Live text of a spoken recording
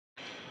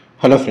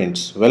Hello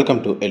friends, welcome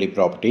to ఎలిప్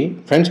property.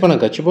 Friends, మన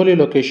గచ్చిబౌలి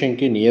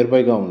లొకేషన్కి near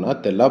బైగా ఉన్న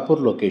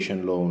తెల్లాపూర్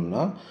లొకేషన్లో ఉన్న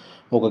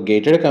ఒక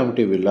గేటెడ్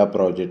కమ్యూనిటీ విల్లా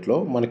ప్రాజెక్ట్లో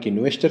మనకి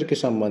ఇన్వెస్టర్కి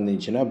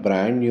సంబంధించిన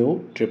brand new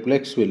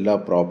triplex villa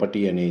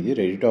property అనేది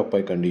రెడీ టు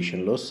ఆక్యుపై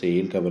కండిషన్లో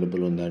సేల్కి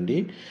అవైలబుల్ ఉందండి.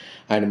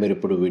 అండ్ మీరు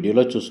ఇప్పుడు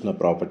వీడియోలో చూస్తున్న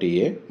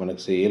ప్రాపర్టీయే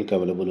మనకు సేల్కి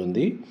అవైలబుల్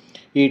ఉంది.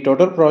 ఈ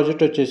టోటల్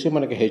ప్రాజెక్ట్ వచ్చేసి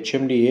మనకి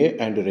హెచ్ఎండిఏ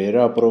అండ్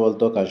రేరా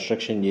అప్రూవల్తో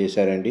కన్స్ట్రక్షన్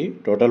చేశారండి.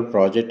 టోటల్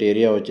ప్రాజెక్ట్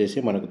ఏరియా వచ్చేసి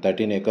మనకు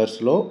 13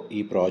 ఎకర్స్లో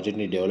ఈ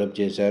ప్రాజెక్ట్ని డెవలప్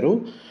చేశారు.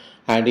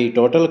 అండ్ ఈ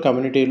టోటల్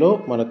కమ్యూనిటీలో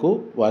మనకు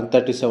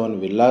 137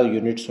 విల్లా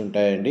యూనిట్స్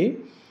ఉంటాయండి.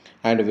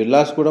 అండ్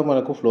విల్లాస్ కూడా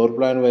మనకు ఫ్లోర్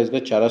ప్లాన్ వైజ్గా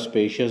చాలా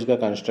స్పేషియస్గా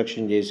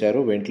కన్స్ట్రక్షన్ చేశారు.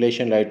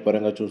 వెంటిలేషన్ లైట్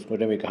పరంగా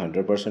చూసుకుంటే మీకు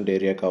 100%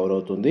 ఏరియా కవర్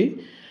అవుతుంది.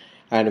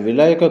 అండ్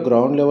విల్లా యొక్క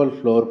గ్రౌండ్ లెవెల్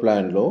ఫ్లోర్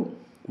ప్లాన్లో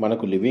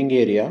మనకు living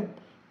area,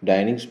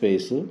 dining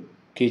space,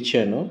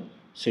 kitchen,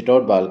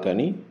 sit-out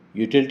balcony,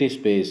 utility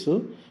space,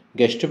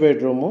 guest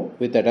bedroom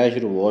with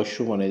attached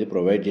washroom అనేది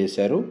ప్రొవైడ్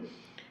చేశారు.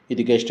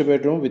 ఇది guest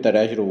bedroom with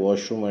attached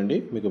washroom అండి.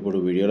 మీకు ఇప్పుడు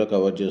వీడియోలో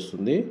కవర్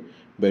చేస్తుంది.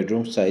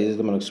 బెడ్రూమ్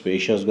సైజ్ మనకు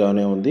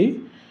స్పేషియస్గానే ఉంది.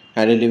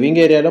 అండ్ లివింగ్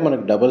ఏరియాలో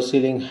మనకు డబుల్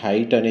సీలింగ్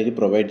హైట్ అనేది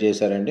ప్రొవైడ్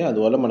చేశారండి.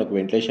 అందువల్ల మనకు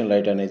వెంటిలేషన్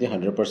లైట్ అనేది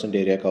 100%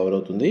 ఏరియా కవర్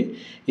అవుతుంది.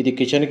 ఇది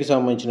కిచెన్కి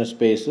సంబంధించిన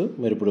స్పేస్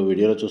మీరు ఇప్పుడు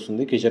వీడియోలో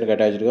చూస్తుంది. కిచెన్కి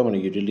అటాచ్డ్గా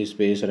మనకి యూటిలిటీ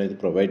స్పేస్ అనేది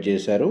ప్రొవైడ్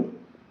చేశారు.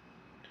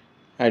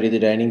 అండ్ ఇది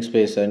డైనింగ్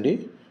స్పేస్ అండి.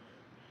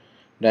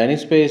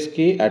 డైనింగ్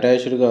స్పేస్కి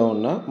అటాచ్డ్గా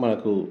ఉన్న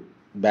మనకు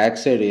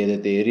బ్యాక్ సైడ్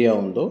ఏదైతే ఏరియా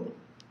ఉందో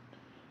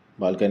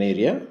బాల్కనీ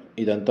ఏరియా,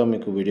 ఇదంతా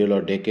మీకు వీడియోలో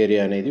డెక్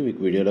ఏరియా అనేది మీకు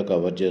వీడియోలో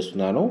కవర్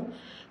చేస్తున్నాను.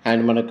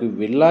 అండ్ మనకు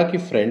విల్లాకి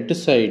front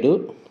side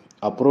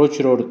approach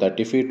road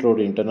 30 feet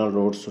road internal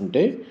roads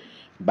ఉంటే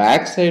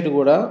బ్యాక్ సైడ్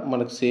కూడా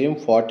మనకు సేమ్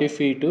 40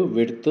 ఫీట్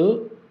విడ్త్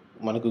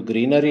మనకు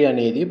గ్రీనరీ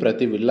అనేది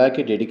ప్రతి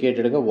విల్లాకి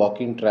డెడికేటెడ్గా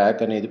వాకింగ్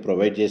ట్రాక్ అనేది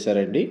ప్రొవైడ్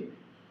చేశారండి.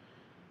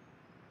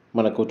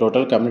 మనకు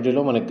టోటల్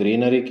కమ్యూనిటీలో మనకు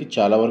గ్రీనరీకి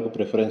చాలా వరకు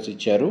ప్రిఫరెన్స్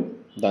ఇచ్చారు.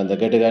 దాని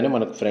తగ్గట్టుగానే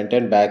మనకు front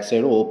and back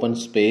side open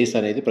space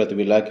అనేది ప్రతి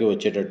విల్లాకి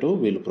వచ్చేటట్టు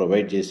వీళ్ళు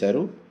ప్రొవైడ్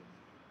చేశారు.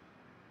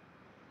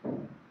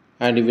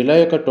 అండ్ ఈ విల్లా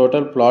యొక్క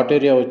టోటల్ ప్లాట్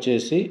ఏరియా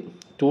వచ్చేసి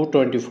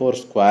 224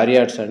 స్క్వేర్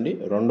యార్డ్స్ అండి,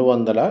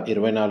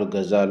 224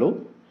 గజాలు.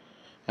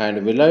 అండ్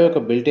విల్లా యొక్క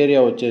బిల్ట్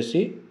ఏరియా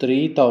వచ్చేసి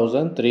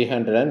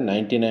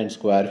 3399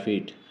 స్క్వేర్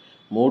ఫీట్,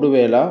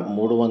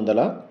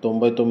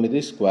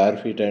 3399 స్క్వేర్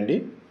ఫీట్ అండి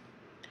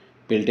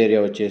బిల్ట్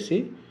ఏరియా వచ్చేసి.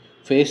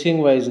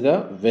 ఫేసింగ్ వైజ్గా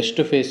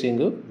వెస్ట్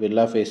ఫేసింగ్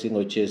విల్లా ఫేసింగ్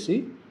వచ్చేసి.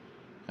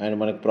 అండ్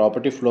మనకి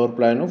property floor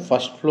plan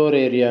first floor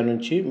area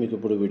నుంచి మీకు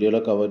ఇప్పుడు వీడియోలో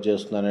కవర్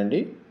చేస్తున్నానండి.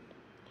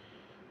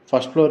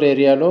 ఫస్ట్ ఫ్లోర్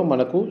ఏరియాలో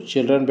మనకు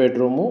చిల్డ్రన్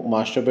బెడ్రూము,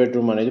 మాస్టర్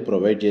బెడ్రూమ్ అనేది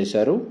ప్రొవైడ్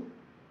చేశారు.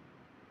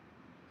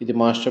 ఇది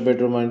మాస్టర్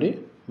బెడ్రూమ్ అండి,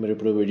 మీరు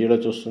ఇప్పుడు వీడియోలో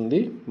చూస్తుంది.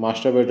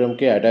 మాస్టర్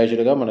బెడ్రూమ్కి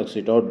అటాచ్డ్గా మనకు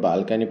సిట్అవుట్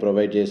బాల్కనీ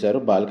ప్రొవైడ్ చేశారు.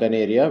 Balcony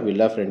area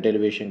villa front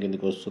elevation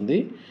కిందకి వస్తుంది.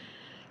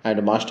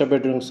 అండ్ మాస్టర్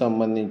బెడ్రూమ్కి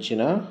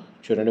సంబంధించిన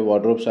చూడండి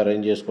వార్డ్రోబ్స్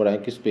అరేంజ్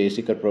చేసుకోవడానికి స్పేస్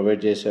ఇక్కడ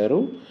ప్రొవైడ్ చేశారు.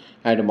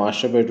 అండ్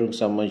మాస్టర్ బెడ్రూమ్కి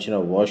సంబంధించిన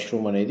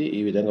వాష్రూమ్ అనేది ఈ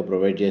విధంగా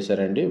ప్రొవైడ్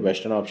చేశారండి.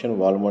 వెస్టర్న్ ఆప్షన్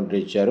వాల్ మౌంటెడ్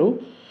ఇచ్చారు.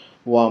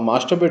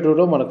 మాస్టర్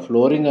బెడ్రూమ్లో మనకు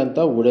ఫ్లోరింగ్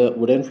అంతా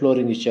వుడెన్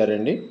ఫ్లోరింగ్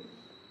ఇచ్చారండి.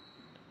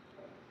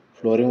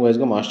 ఫ్లోరింగ్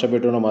వైజ్గా మాస్టర్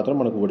బెడ్రూమ్లో మాత్రం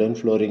మనకు వుడెన్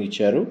ఫ్లోరింగ్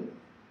ఇచ్చారు.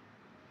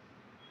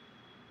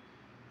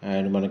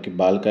 అండ్ మనకి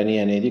బాల్కనీ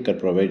అనేది ఇక్కడ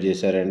ప్రొవైడ్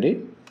చేశారండి.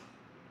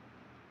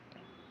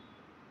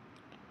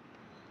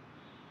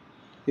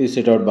 ఇది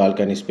sit-out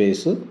balcony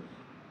space.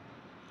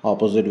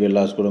 Opposite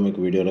villas కూడా మీకు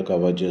వీడియోలో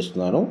కవర్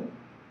చేస్తున్నాను.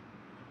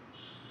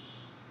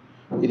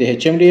 ఇది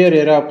హెచ్ఎండిఏ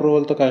రేరా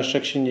అప్రూవల్తో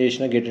కన్స్ట్రక్షన్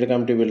చేసిన గేటెడ్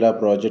కమ్యూనిటీ విల్లా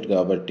ప్రాజెక్ట్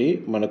కాబట్టి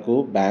మనకు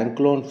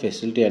బ్యాంక్ లోన్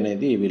ఫెసిలిటీ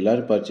అనేది ఈ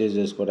విల్లాని పర్చేజ్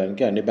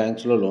చేసుకోవడానికి అన్ని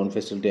బ్యాంక్స్లో లోన్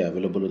ఫెసిలిటీ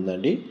అవైలబుల్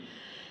ఉందండి.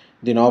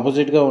 దీని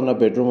ఆపోజిట్గా ఉన్న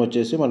బెడ్రూమ్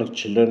వచ్చేసి మనకు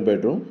చిల్డ్రన్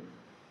బెడ్రూమ్,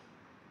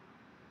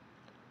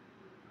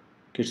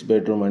 కిడ్స్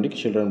బెడ్రూమ్ అండి.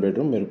 చిల్డ్రన్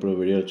బెడ్రూమ్ మీరు ఇప్పుడు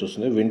వీడియోలో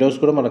చూస్తుంది. విండోస్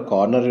కూడా మనకు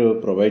కార్నర్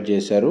ప్రొవైడ్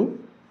చేశారు.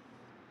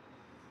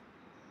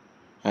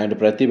 అండ్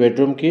ప్రతి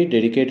బెడ్రూమ్కి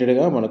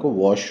డెడికేటెడ్గా మనకు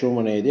వాష్రూమ్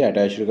అనేది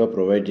అటాచ్డ్గా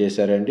ప్రొవైడ్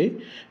చేశారండి.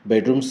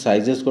 బెడ్రూమ్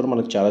సైజెస్ కూడా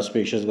మనకు చాలా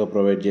స్పేషియస్గా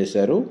ప్రొవైడ్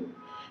చేశారు.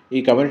 ఈ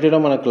కమ్యూనిటీలో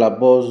మన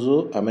క్లబ్ హౌస్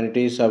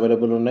అమ్యూనిటీస్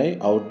అవైలబుల్ ఉన్నాయి,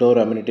 అవుట్డోర్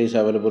అమ్యూనిటీస్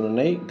అవైలబుల్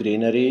ఉన్నాయి.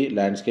 Greenery,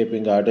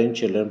 landscaping garden,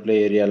 children play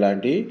area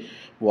లాంటి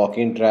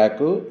వాకింగ్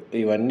ట్రాక్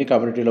ఇవన్నీ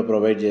కమ్యూనిటీలో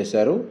ప్రొవైడ్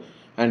చేశారు.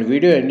 అండ్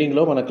వీడియో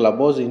ఎండింగ్లో మన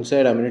క్లబ్ హౌస్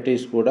ఇన్సైడ్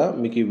అమ్యూనిటీస్ కూడా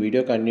మీకు ఈ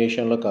వీడియో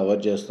కంటిన్యూషన్లో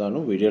కవర్ చేస్తాను.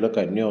 వీడియోలో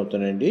కంటిన్యూ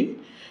అవుతానండి.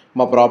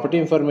 మా ప్రాపర్టీ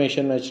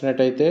ఇన్ఫర్మేషన్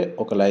నచ్చినట్టయితే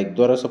ఒక లైక్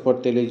ద్వారా సపోర్ట్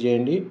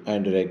తెలియజేయండి.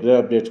 అండ్ రెగ్యులర్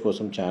అప్డేట్స్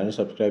కోసం ఛానల్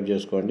సబ్స్క్రైబ్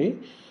చేసుకోండి.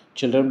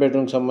 చిల్డ్రన్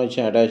బెడ్రూమ్కి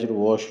సంబంధించిన అటాచ్డ్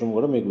వాష్రూమ్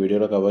కూడా మీకు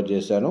వీడియోలో కవర్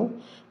చేశాను.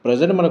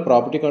 ప్రజెంట్ మన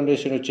ప్రాపర్టీ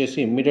కండిషన్ వచ్చేసి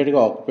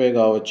ఇమ్మీడియట్గా ఆక్యుపై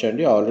కావచ్చు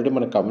అండి. ఆల్రెడీ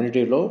మన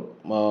కమ్యూనిటీలో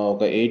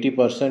ఒక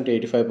 80%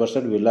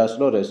 85%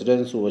 విల్లాస్లో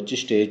రెసిడెన్స్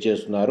వచ్చి స్టే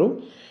చేస్తున్నారు.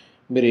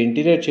 మీరు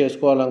ఇంటీరియర్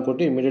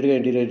చేసుకోవాలనుకుంటే ఇమ్మీడియట్గా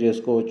ఇంటీరియర్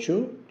చేసుకోవచ్చు,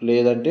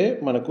 లేదంటే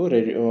మనకు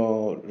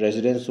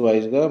రెసిడెన్స్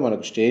వైజ్గా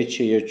మనకు స్టే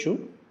చేయొచ్చు.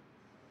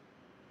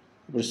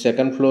 ఇప్పుడు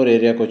సెకండ్ ఫ్లోర్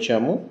ఏరియాకి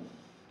వచ్చాము.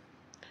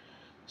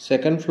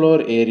 సెకండ్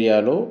ఫ్లోర్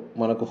ఏరియాలో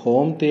మనకు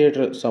హోమ్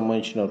థియేటర్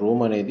సంబంధించిన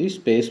రూమ్ అనేది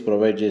స్పేస్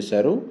ప్రొవైడ్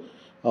చేశారు.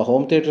 ఆ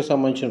హోమ్ థియేటర్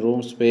సంబంధించిన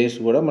రూమ్ స్పేస్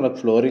కూడా మనకు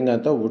ఫ్లోరింగ్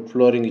అంతా వుడ్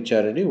ఫ్లోరింగ్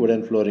ఇచ్చారండి,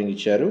 వుడెన్ ఫ్లోరింగ్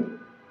ఇచ్చారు.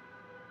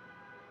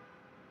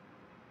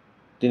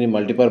 దీన్ని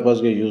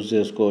మల్టీపర్పస్గా యూజ్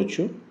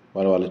చేసుకోవచ్చు.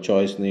 వాళ్ళ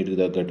చాయిస్ నీడ్కి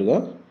తగ్గట్టుగా.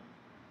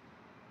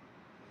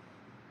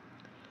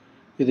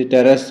 ఇది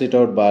టెర్రస్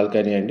సిట్అవుట్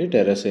బాల్కనీ అండి,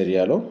 టెర్రస్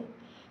ఏరియాలో.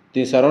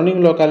 దీని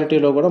సరౌండింగ్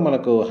లొకాలిటీలో కూడా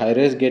మనకు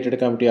high-rise gated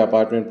committee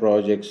apartment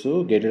projects,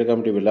 gated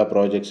committee villa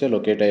ప్రాజెక్ట్సే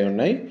locate అయి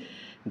ఉన్నాయి.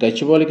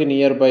 గచ్చిబౌలికి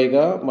నియర్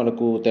బైగా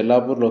మనకు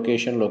తెల్లాపూర్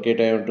లొకేషన్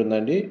లొకేట్ అయి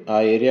ఉంటుందండి. ఆ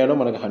ఏరియాలో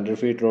మనకు 100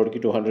 ఫీట్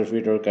రోడ్కి 200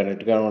 ఫీట్ రోడ్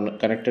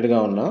కనెక్టెడ్గా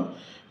ఉన్న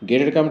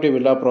గేటెడ్ కమిటీ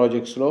విల్లా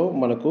ప్రాజెక్ట్స్లో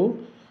మనకు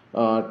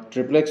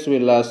ట్రిప్లెక్స్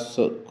విల్లాస్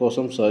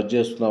కోసం సర్చ్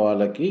చేస్తున్న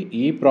వాళ్ళకి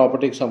ఈ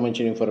ప్రాపర్టీకి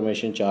సంబంధించిన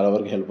ఇన్ఫర్మేషన్ చాలా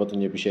వరకు హెల్ప్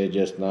అవుతుందని చెప్పి షేర్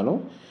చేస్తున్నాను.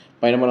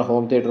 పైన మన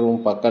హోమ్ థియేటర్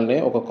రూమ్ పక్కనే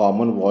ఒక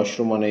కామన్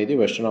వాష్రూమ్ అనేది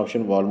వెస్టర్న్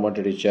ఆప్షన్ వాల్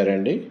మౌంటెడ్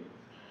ఇచ్చారండి.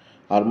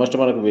 ఆల్మోస్ట్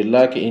మనకు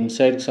విల్లాకి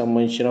ఇన్సైడ్కి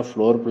సంబంధించిన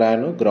floor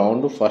plan,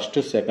 ground first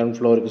second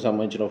ఫ్లోర్కి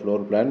సంబంధించిన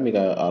ఫ్లోర్ ప్లాన్ మీకు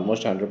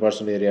ఆల్మోస్ట్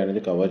 100% ఏరియా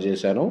అనేది కవర్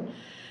చేశాను.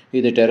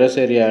 ఇది టెర్రస్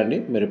ఏరియా అండి,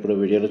 మీరు ఇప్పుడు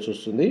వీడియోలో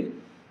చూస్తుంది.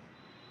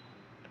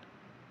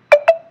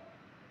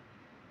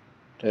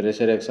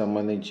 టెర్రస్ ఏరియాకి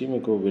సంబంధించి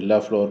మీకు విల్లా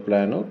ఫ్లోర్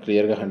ప్లాన్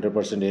క్లియర్గా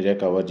 100% ఏరియా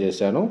కవర్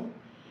చేశాను.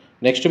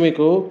 నెక్స్ట్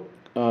మీకు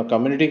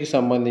కమ్యూనిటీకి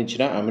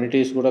సంబంధించిన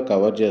అమ్యూనిటీస్ కూడా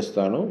కవర్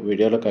చేస్తాను,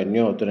 వీడియోలో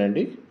కంటిన్యూ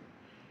అవుతుందండి.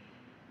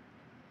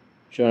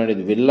 చూడండి,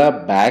 ఇది విల్లా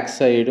బ్యాక్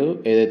సైడ్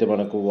ఏదైతే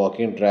మనకు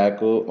వాకింగ్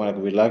ట్రాక్, మనకు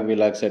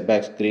విల్లాకి సెట్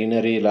బ్యాక్స్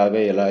గ్రీనరీ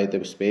లాగా ఎలా అయితే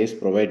స్పేస్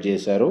ప్రొవైడ్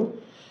చేశారో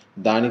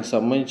దానికి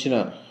సంబంధించిన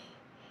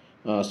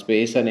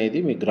స్పేస్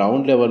అనేది మీ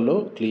గ్రౌండ్ లెవెల్లో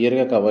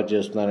క్లియర్గా కవర్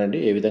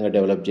చేస్తున్నానండి, ఏ విధంగా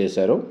డెవలప్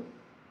చేశారో.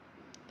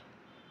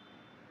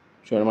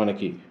 చూడండి,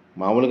 మనకి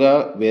మామూలుగా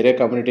వేరే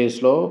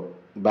కమ్యూనిటీస్లో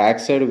back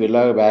side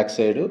villa back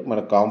side మన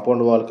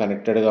కాంపౌండ్ వాల్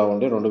కనెక్టెడ్గా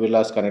ఉండి 2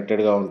 విల్లాస్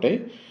కనెక్టెడ్గా ఉంటాయి.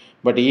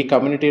 బట్ ఈ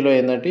కమ్యూనిటీలో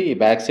ఏంటంటే ఈ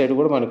బ్యాక్ సైడ్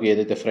కూడా మనకు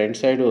ఏదైతే front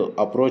side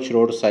approach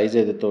road size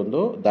ఏదైతే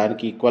ఉందో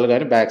దానికి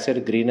ఈక్వల్గానే బ్యాక్ సైడ్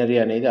గ్రీనరీ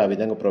అనేది ఆ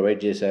విధంగా ప్రొవైడ్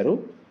చేశారు.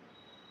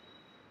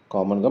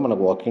 కామన్గా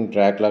మనకు వాకింగ్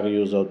ట్రాక్ లాగా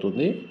యూజ్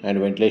అవుతుంది అండ్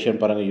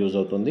వెంటిలేషన్ పరంగా యూజ్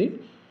అవుతుంది.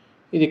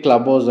 ఇది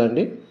క్లబ్ హౌస్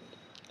అండి,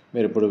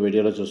 మీరు ఇప్పుడు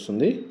వీడియోలో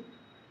చూస్తుంది.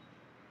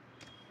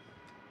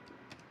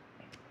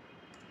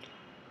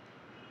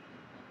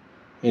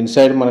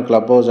 ఇన్సైడ్ మన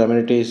క్లబ్ హౌస్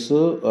అమ్యూనిటీస్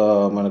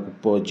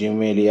మనకు జిమ్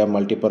ఏరియా,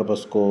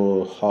 మల్టీపర్పస్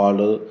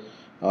హాల్,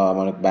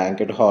 మనకు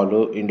బ్యాంకెట్ హాలు,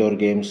 ఇండోర్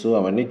గేమ్స్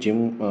అవన్నీ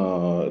gym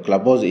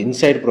club house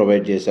inside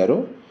provide చేశారు.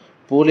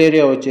 పూల్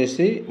ఏరియా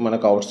వచ్చేసి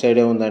మనకు అవుట్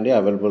సైడే ఉందండి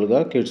అవైలబుల్గా.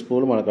 కిడ్స్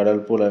పూల్, మనకు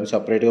అడల్ట్ పూల్ అని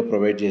సపరేట్గా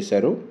ప్రొవైడ్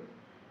చేశారు.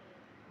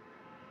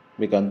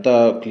 మీకు అంతా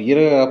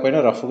క్లియర్గా కాకపోయినా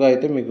రఫ్గా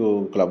అయితే మీకు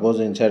క్లబ్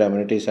హౌస్ ఇన్సైడ్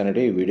అమ్యూనిటీస్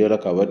అనేది ఈ వీడియోలో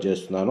కవర్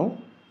చేస్తున్నాను.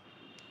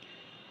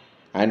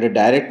 అండ్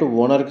డైరెక్ట్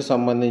ఓనర్కి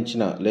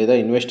సంబంధించిన లేదా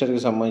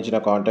ఇన్వెస్టర్కి సంబంధించిన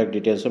కాంటాక్ట్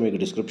డీటెయిల్స్ మీకు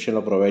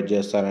డిస్క్రిప్షన్లో ప్రొవైడ్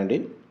చేస్తానండి.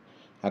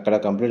 అక్కడ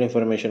కంప్లీట్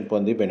ఇన్ఫర్మేషన్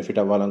పొంది బెనిఫిట్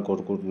అవ్వాలని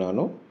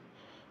కోరుకుంటున్నాను.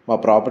 మా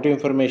ప్రాపర్టీ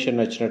ఇన్ఫర్మేషన్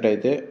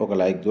నచ్చినట్టయితే ఒక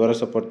లైక్ ద్వారా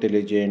సపోర్ట్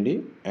తెలియజేయండి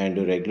అండ్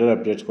రెగ్యులర్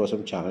అప్డేట్స్ కోసం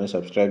ఛానల్ని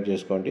సబ్స్క్రైబ్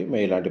చేసుకోండి.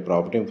 మేము ఇలాంటి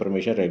ప్రాపర్టీ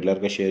ఇన్ఫర్మేషన్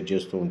రెగ్యులర్గా షేర్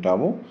చేస్తూ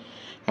ఉంటాము.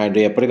 అండ్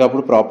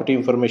ఎప్పటికప్పుడు ప్రాపర్టీ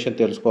ఇన్ఫర్మేషన్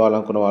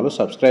తెలుసుకోవాలనుకున్న వాళ్ళు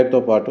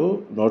సబ్స్క్రైబ్తో పాటు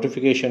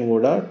నోటిఫికేషన్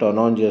కూడా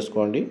టర్న్ ఆన్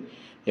చేసుకోండి.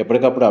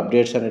 ఎప్పటికప్పుడు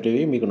అప్డేట్స్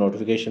అనేటివి మీకు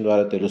నోటిఫికేషన్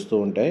ద్వారా తెలుస్తూ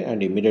ఉంటాయి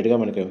అండ్ ఇమ్మీడియట్గా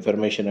మనకు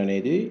ఇన్ఫర్మేషన్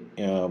అనేది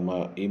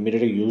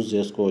ఇమ్మీడియట్గా యూజ్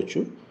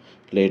చేసుకోవచ్చు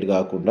లేట్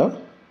కాకుండా.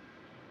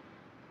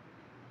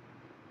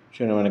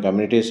 చూడండి, మన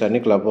కమ్యూనిటీస్ అన్ని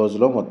క్లబ్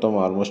హౌస్లో మొత్తం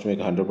ఆల్మోస్ట్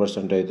మీకు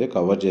 100% అయితే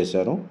కవర్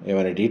చేశాను.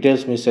 ఏమైనా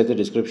డీటెయిల్స్ మిస్ అయితే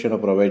డిస్క్రిప్షన్లో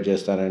ప్రొవైడ్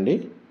చేస్తానండి.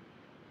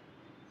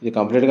 ఇది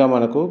కంప్లీట్గా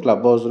మనకు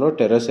క్లబ్ హౌస్లో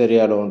టెర్రస్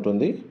ఏరియాలో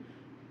ఉంటుంది.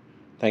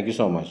 Thank you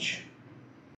so much.